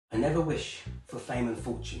never wish for fame and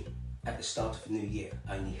fortune at the start of a new year.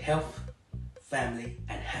 Only health, family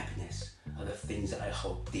and happiness are the things that I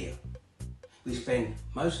hold dear. We spend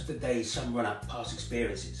most of the day summing up past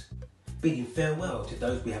experiences, bidding farewell to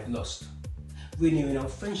those we have lost, renewing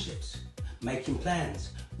old friendships, making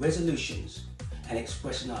plans, resolutions and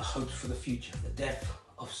expressing our hopes for the future. The death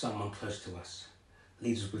of someone close to us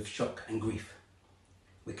leaves us with shock and grief.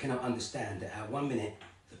 We cannot understand that how 1 minute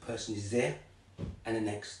the person is there and the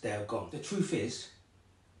next they are gone. The truth is,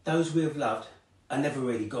 those we have loved are never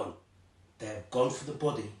really gone. They have gone for the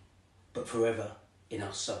body, but forever in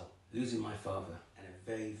our soul. Losing my father and a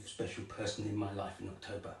very special person in my life in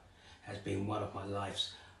October has been one of my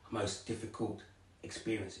life's most difficult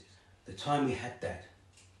experiences. The time we had Dad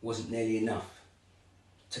wasn't nearly enough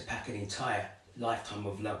to pack an entire lifetime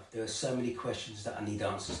of love. There are so many questions that I need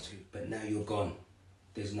answers to, but now you're gone,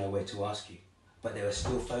 there's nowhere to ask you. But there are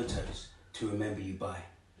still photos to remember you by.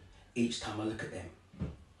 Each time I look at them,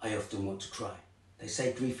 I often want to cry. They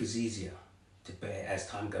say grief is easier to bear as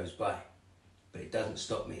time goes by, but it doesn't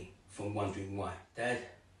stop me from wondering why. Dad,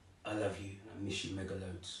 I love you and I miss you mega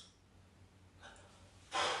loads.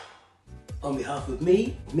 On behalf of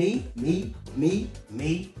me,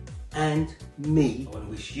 and me, I want to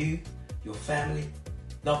wish you, your family,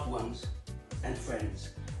 loved ones and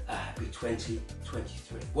friends a happy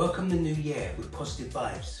 2023. Welcome the new year with positive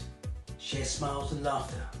vibes. Share smiles and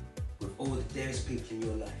laughter with all the dearest people in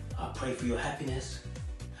your life. I pray for your happiness.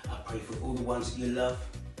 I pray for all the ones that you love.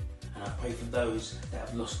 And I pray for those that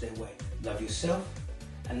have lost their way. Love yourself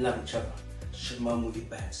and love each other. Sharmone with your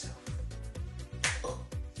bad self. Oh,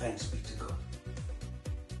 thanks be to God.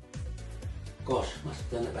 Gosh, must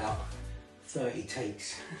have done about 30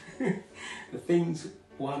 takes. The things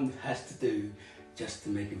one has to do just to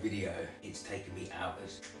make a video, it's taken me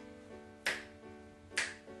hours.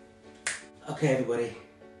 Okay everybody,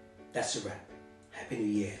 that's a wrap. Happy New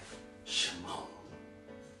Year. Sharmone.